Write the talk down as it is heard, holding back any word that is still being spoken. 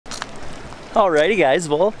Alrighty guys,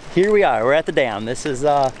 well here we are. We're at the dam. This is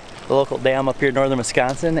the local dam up here in northern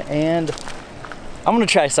Wisconsin, and I'm gonna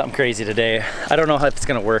try something crazy today. I don't know if it's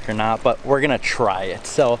gonna work or not, but we're gonna try it.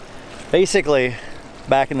 So basically,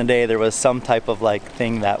 back in the day there was some type of like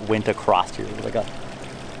thing that went across here, like a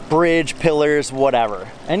bridge, pillars, whatever.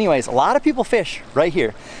 Anyways, a lot of people fish right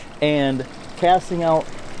here and casting out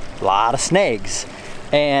a lot of snags,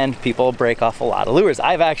 and people break off a lot of lures.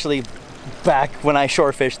 I've actually, back when I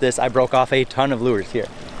shore fished this, I broke off a ton of lures here.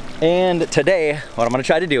 And today, what I'm gonna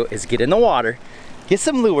try to do is get in the water, get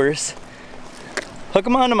some lures, hook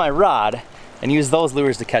them onto my rod, and use those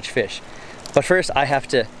lures to catch fish. But first, I have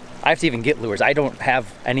to even get lures. I don't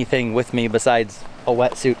have anything with me besides a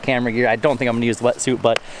wetsuit, camera gear. I don't think I'm gonna use the wetsuit,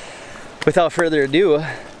 but without further ado,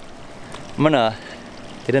 I'm gonna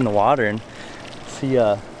get in the water and see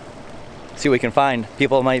what we can find.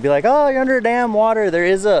 People might be like, oh, you're under dam water.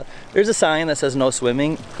 There's a sign that says no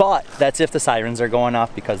swimming, but that's if the sirens are going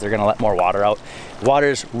off because they're gonna let more water out.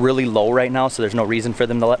 Water's really low right now, so there's no reason for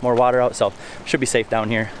them to let more water out, so should be safe down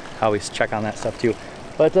here. I always check on that stuff too.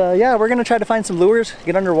 But yeah, we're gonna try to find some lures,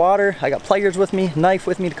 get underwater. I got pliers with me, knife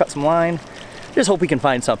with me to cut some line. Just hope we can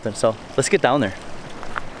find something, so let's get down there.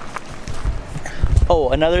 Oh,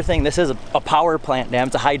 another thing, this is a power plant dam.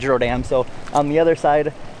 It's a hydro dam, so on the other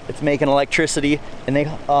side, it's making electricity, and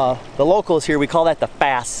the locals here, we call that the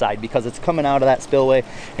fast side because it's coming out of that spillway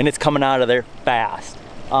and it's coming out of there fast.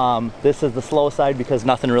 This is the slow side because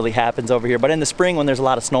nothing really happens over here. But in the spring, when there's a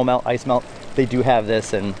lot of snow melt, ice melt, they do have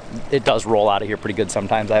this, and it does roll out of here pretty good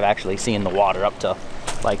sometimes. I've actually seen the water up to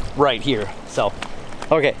like right here. So,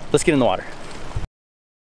 okay, let's get in the water.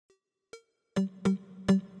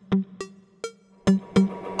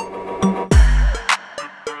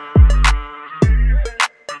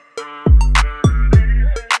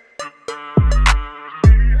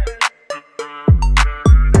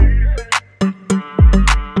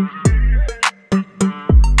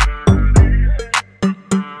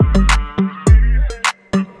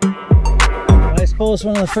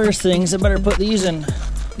 One of the first things, I better put these in,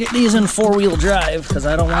 get these in four-wheel drive, because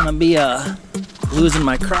I don't want to be losing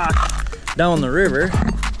my crock down the river.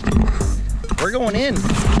 We're going in.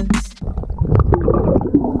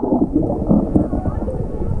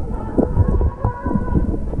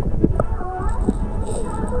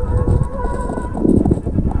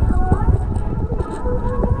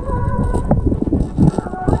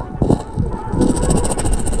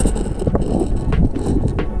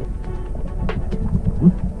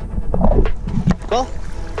 Well,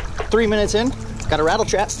 3 minutes in, got a rattle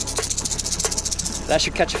trap. That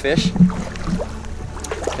should catch a fish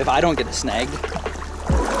if I don't get it snagged. So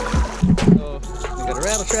we got a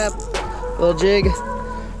rattle trap, a little jig,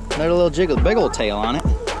 another little jig with a big old tail on it.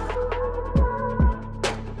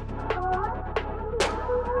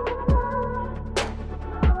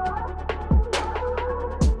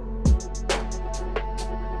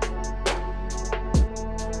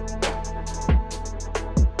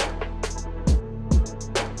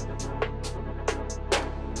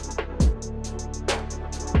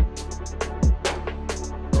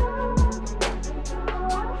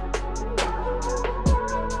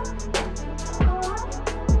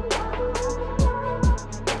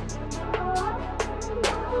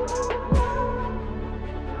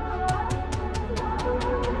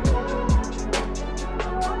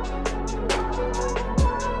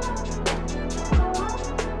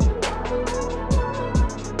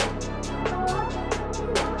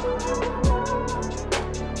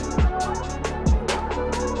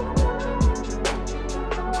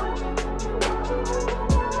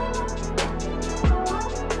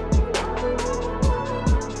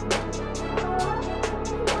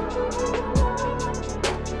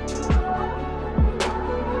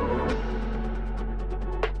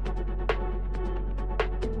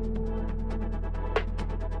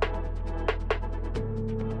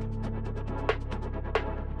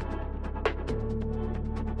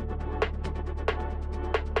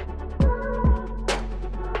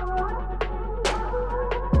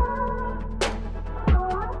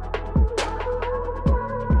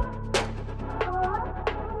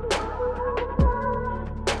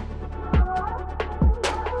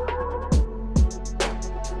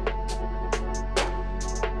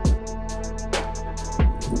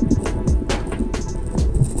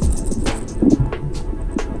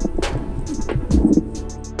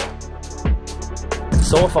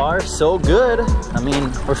 So far, so good. I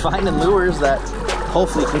mean, we're finding lures that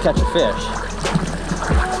hopefully can catch a fish.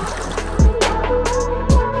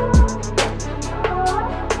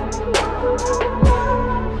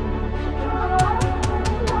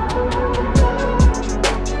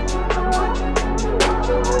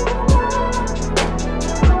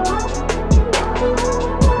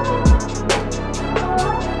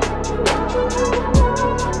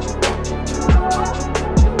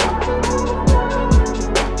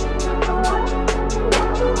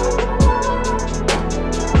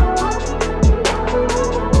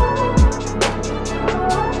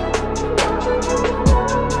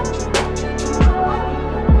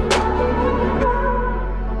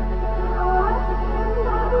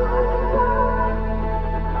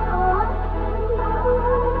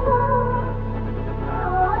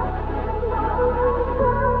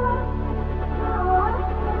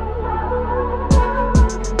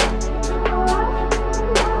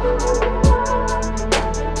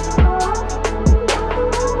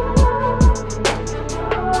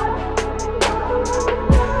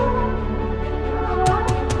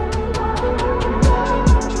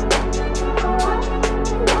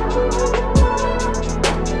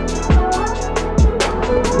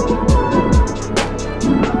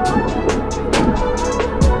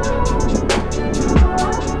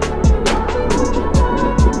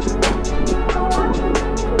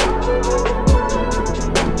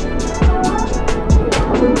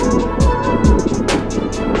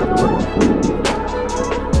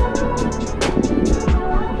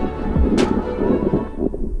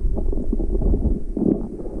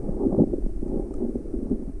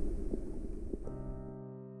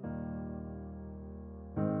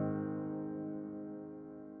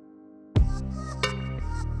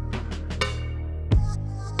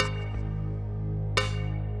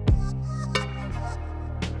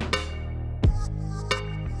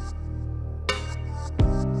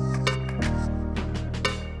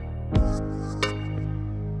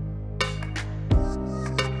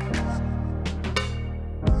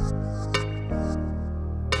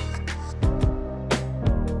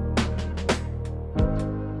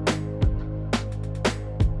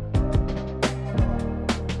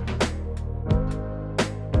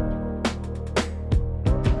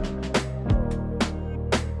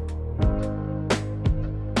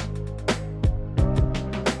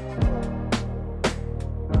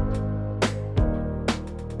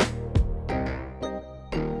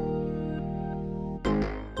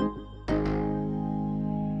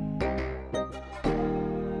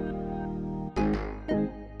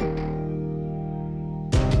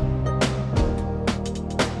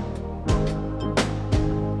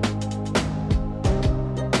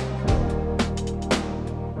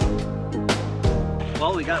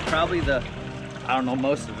 we got probably the, I don't know,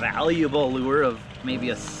 most valuable lure of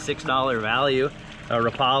maybe a $6 value, a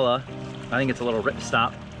Rapala. I think it's a little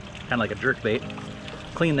ripstop, kind of like a jerk bait.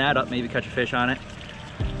 Clean that up, maybe catch a fish on it.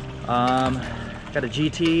 Got a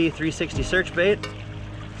GT 360 search bait.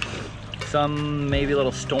 Some maybe a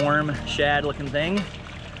little storm shad looking thing.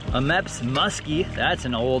 A Mepps muskie, that's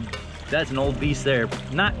an old beast there.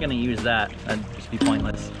 Not gonna use that, that'd just be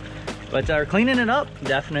pointless. But we're cleaning it up,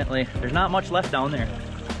 definitely. There's not much left down there.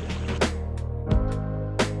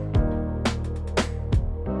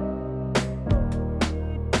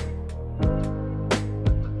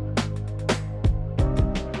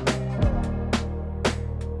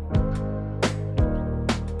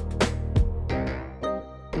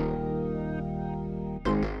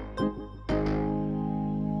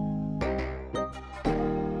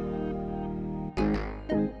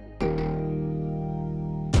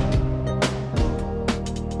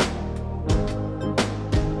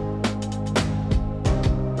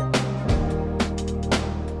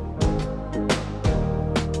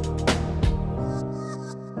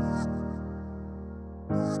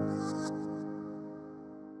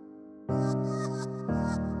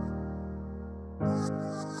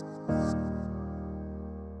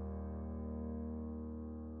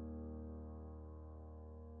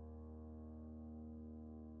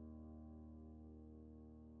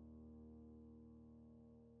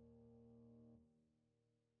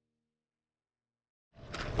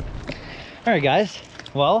 All right, guys,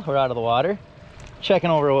 well, we're out of the water, checking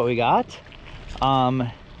over what we got.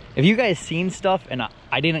 If you guys seen stuff and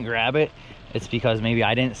I didn't grab it, it's because maybe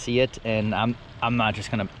I didn't see it, and I'm not just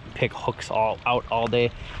gonna pick hooks out all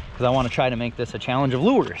day, because I want to try to make this a challenge of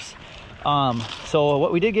lures. So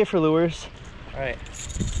what we did get for lures, all right,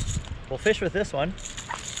 we'll fish with this one.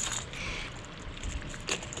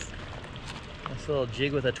 This little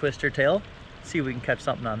jig with a twister tail. See if we can catch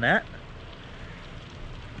something on that.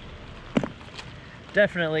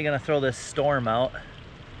 Definitely gonna throw this storm out.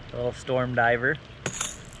 A little storm diver,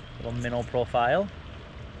 little minnow profile.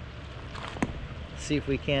 See if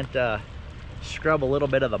we can't scrub a little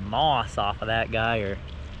bit of the moss off of that guy, or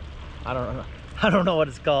I don't know what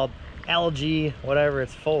it's called, algae, whatever.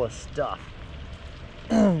 It's full of stuff.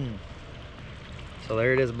 So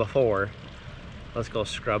there it is before. Let's go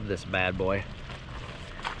scrub this bad boy.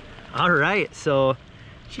 All right, so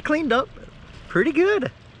she cleaned up pretty good,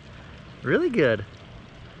 really good.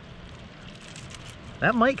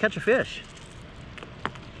 That might catch a fish.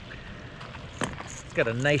 It's got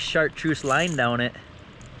a nice chartreuse line down it.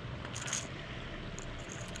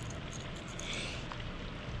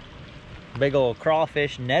 Big old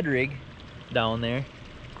crawfish Ned rig down there.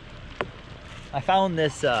 I found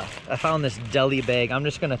this deli bag. I'm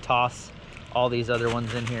just gonna toss all these other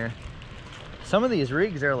ones in here. Some of these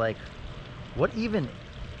rigs are like, what even?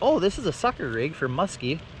 Oh, this is a sucker rig for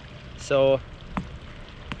muskie. So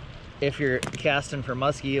if you're casting for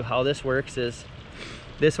muskie, how this works is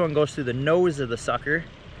this one goes through the nose of the sucker,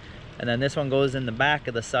 and then this one goes in the back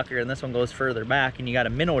of the sucker, and this one goes further back, and you got a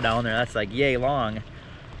minnow down there that's like yay long,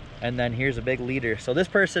 and then here's a big leader. So this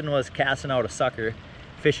person was casting out a sucker,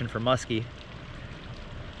 fishing for muskie.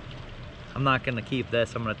 I'm not gonna keep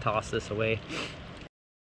this, I'm gonna toss this away.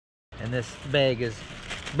 And this bag is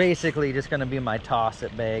basically just gonna be my toss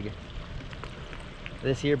it bag.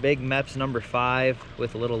 This here big Mepps number 5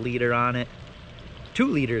 with a little leader on it. 2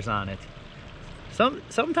 leaders on it.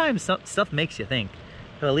 Sometimes stuff makes you think.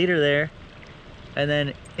 Got a leader there, and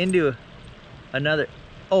then into another.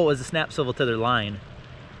 Oh, it was a snap swivel to their line.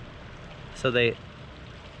 So they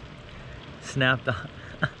snapped on.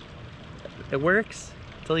 It works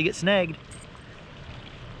until you get snagged.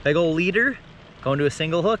 Big old leader going to a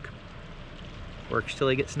single hook. Works till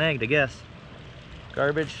you get snagged, I guess.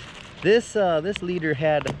 Garbage. This leader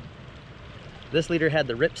had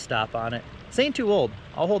the rip stop on it. This ain't too old.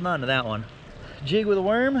 I'll hold on to that one. Jig with a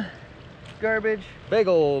worm. Garbage. Big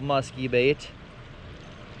old muskie bait.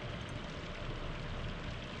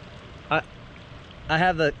 I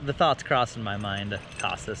have the thoughts crossing my mind to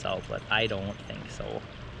toss this out, but I don't think so.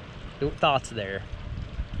 The thoughts there.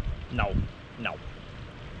 No.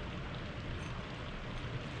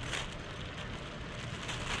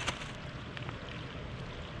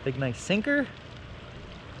 Big nice sinker.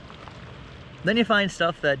 Then you find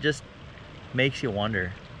stuff that just makes you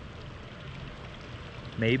wonder.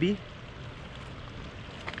 Maybe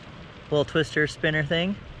little twister spinner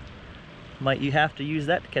thing. Might you have to use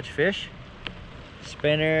that to catch fish?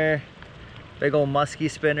 Spinner, big old musky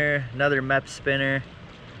spinner, another Mepps spinner,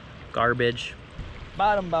 garbage.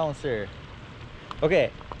 Bottom bouncer. Okay,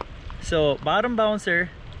 so bottom bouncer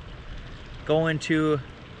going to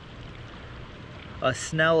a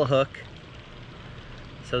snell hook.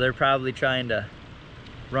 So they're probably trying to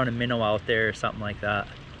run a minnow out there or something like that.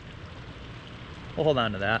 We'll hold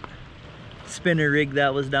on to that. Spinner rig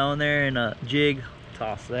that was down there and a jig.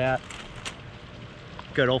 Toss that.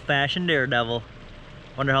 Good old-fashioned daredevil.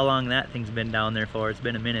 Wonder how long that thing's been down there for. It's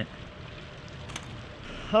been a minute.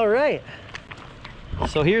 All right.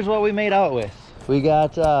 So here's what we made out with. We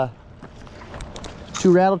got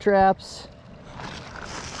 2 rattle traps,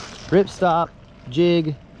 ripstop,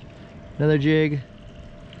 jig, another jig,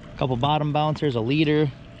 a couple bottom bouncers, a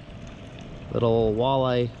leader, little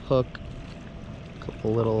walleye hook, a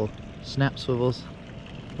couple little snap swivels,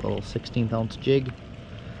 a little 16th ounce jig,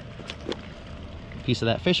 piece of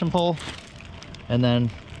that fishing pole, and then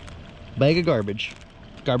a bag of garbage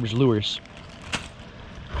lures.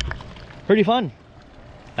 Pretty fun.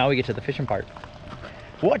 Now we get to the fishing part.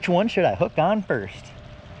 Which one should I hook on first?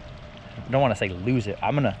 I don't want to say lose it.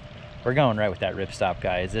 We're going right with that ripstop,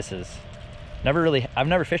 guys. This is I've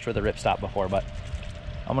never fished with a ripstop before, but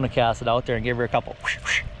I'm gonna cast it out there and give her a couple.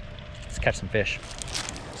 Let's catch some fish.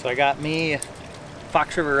 So I got me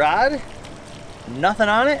Fox River rod, nothing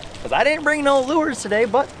on it, because I didn't bring no lures today,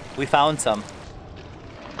 but we found some.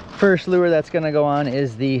 First lure that's gonna go on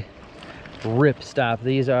is the ripstop.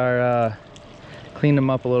 These are, cleaned them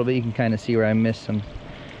up a little bit. You can kind of see where I missed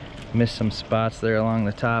some spots there along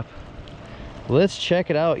the top. Let's check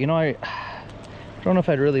it out. You know, I don't know if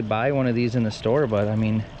I'd really buy one of these in the store, but I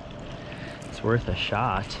mean, it's worth a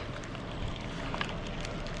shot.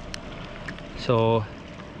 So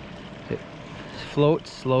it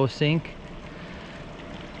floats, slow sink,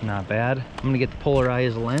 not bad. I'm gonna get the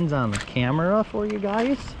polarized lens on the camera for you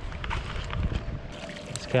guys.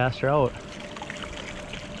 Let's cast her out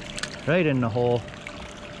right in the hole.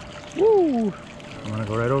 Woo! I'm gonna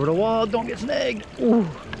go right over the wall. Don't get snagged. Ooh.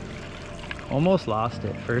 Almost lost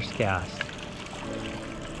it. First cast.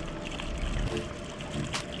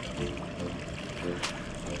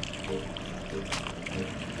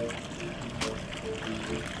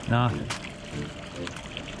 Nothing.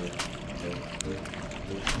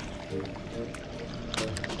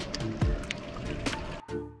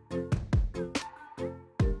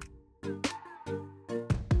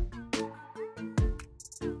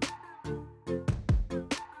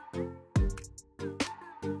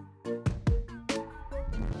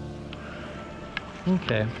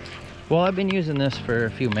 Okay, well, I've been using this for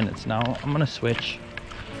a few minutes now. I'm gonna switch.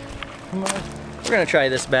 We're gonna try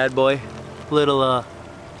this bad boy. Little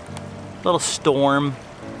storm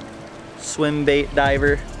swim bait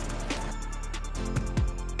diver.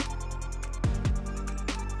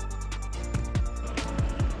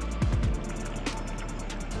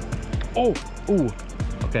 Oh, ooh,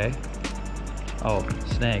 okay. Oh,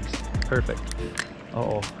 snags, perfect.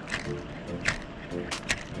 Uh-oh.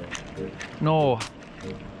 No.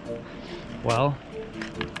 Well,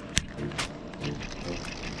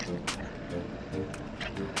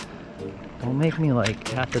 don't make me like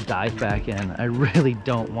have to dive back in. I really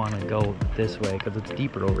don't want to go this way because it's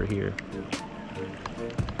deeper over here.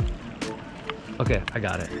 Okay, I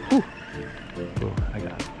got it. Whew. Ooh, I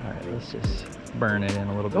got it. All right, let's just burn it in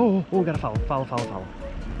a little bit. Oh, gotta follow.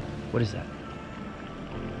 What is that?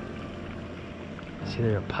 Is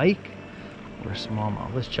either a pike or a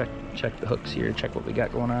smallmouth? Let's check the hooks here, check what we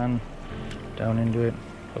got going on. Down into it.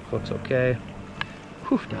 Hook looks okay.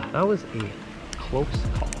 Whew, that was a close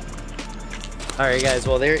call. Alright guys,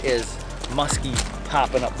 well there is muskie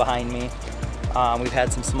popping up behind me. We've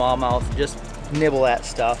had some smallmouth just nibble at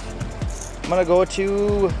stuff. I'm gonna go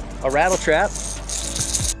to a rattle trap.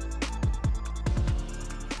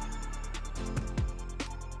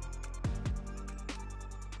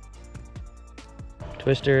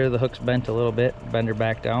 Twister, the hook's bent a little bit, bend her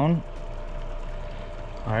back down.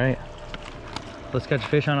 All right, let's catch a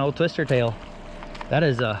fish on old twister tail. That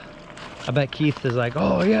is I bet Keith is like,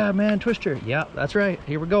 oh yeah, man, twister. Yeah, that's right,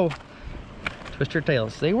 here we go. Twister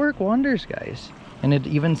tails, they work wonders, guys. And it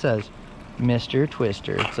even says, Mr.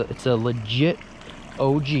 Twister. It's a legit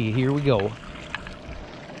OG, here we go.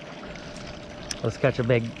 Let's catch a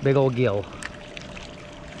big old gill.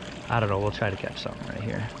 I don't know, we'll try to catch something right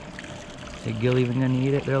here. Is gill even gonna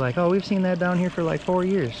eat it? They're like, oh, we've seen that down here for like 4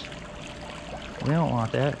 years. We don't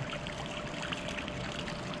want that.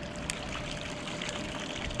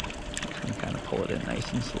 I'm gonna kind of pull it in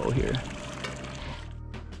nice and slow here.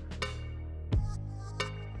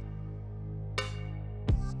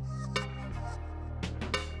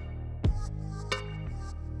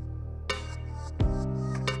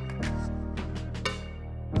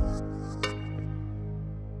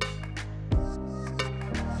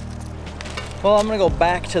 Well, I'm gonna go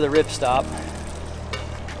back to the ripstop.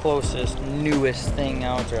 closest, newest thing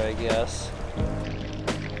out there, I guess.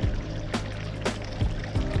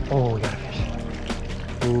 Oh, we got a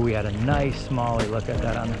fish. Ooh, we had a nice smallie. Look at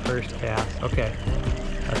that on the first cast. Okay,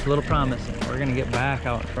 that's a little promising. We're gonna get back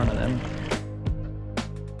out in front of them.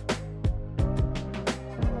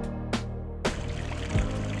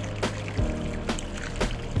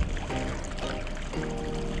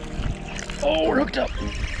 Oh, we're hooked up.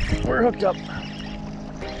 We're hooked up.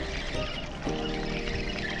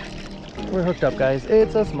 We're hooked up, guys.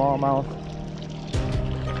 It's a smallmouth.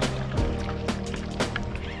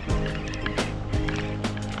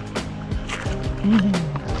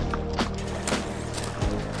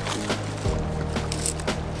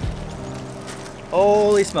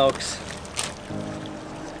 Holy smokes.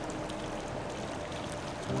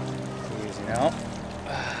 Easy now.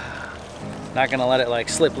 Not gonna let it like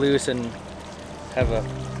slip loose and have a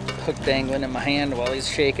hook dangling in my hand while he's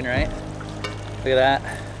shaking, right? Look at that.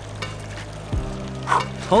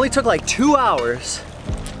 Only took like 2 hours,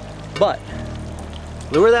 but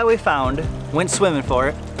lure that we found, went swimming for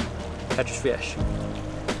it, catches fish.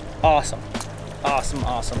 Awesome, awesome,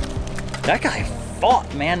 awesome. That guy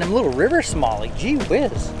fought, man, them little river smallie, gee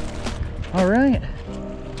whiz. All right,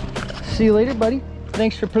 see you later, buddy.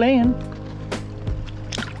 Thanks for playing.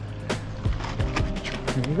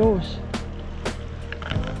 Here he goes.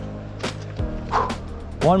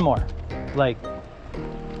 One more. Like,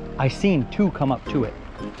 I seen 2 come up to it.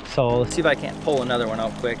 So let's see if I can't pull another one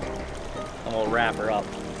out quick and we'll wrap her up.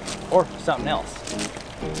 Or something else.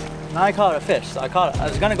 Now I caught a fish. So I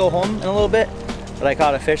was gonna go home in a little bit, but I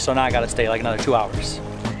caught a fish, so now I gotta stay like another 2 hours.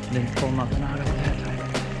 Didn't pull nothing out of that.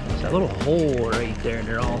 It's that little hole right there, and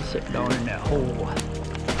they're all sitting down in that hole.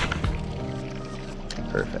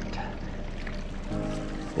 Perfect.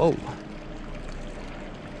 Whoa.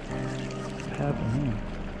 What happened here?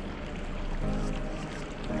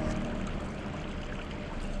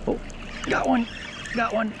 Oh, got one,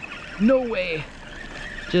 got one. No way.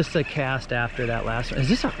 Just a cast after that last one. Is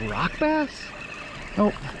this a rock bass?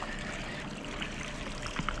 Nope.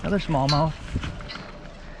 Another smallmouth.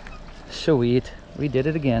 Sweet, we did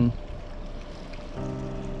it again.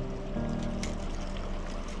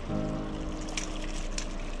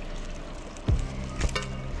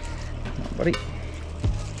 Come on, buddy.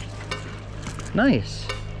 Nice.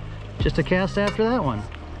 Just a cast after that one.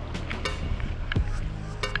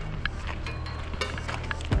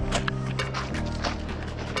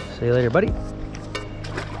 See you later, buddy.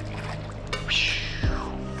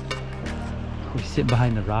 We sit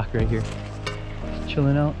behind the rock right here,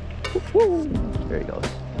 chilling out. Woo! There he goes.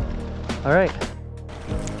 All right.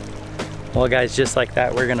 Well, guys, just like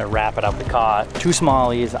that, we're gonna wrap it up. We caught 2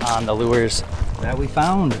 smallies on the lures that we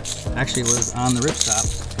found. Actually, it was on the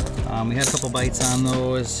ripstop. We had a couple bites on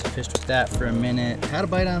those. Fished with that for a minute. Had a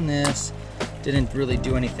bite on this. Didn't really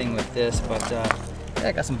do anything with this, but yeah,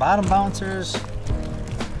 I got some bottom bouncers.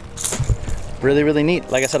 Really, really neat.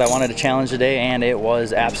 Like I said, I wanted a challenge today, and it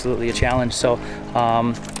was absolutely a challenge. So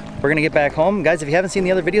we're gonna get back home. Guys, if you haven't seen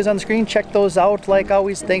the other videos on the screen, check those out. Like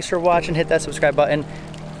always, thanks for watching. Hit that subscribe button.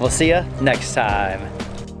 We'll see you next time.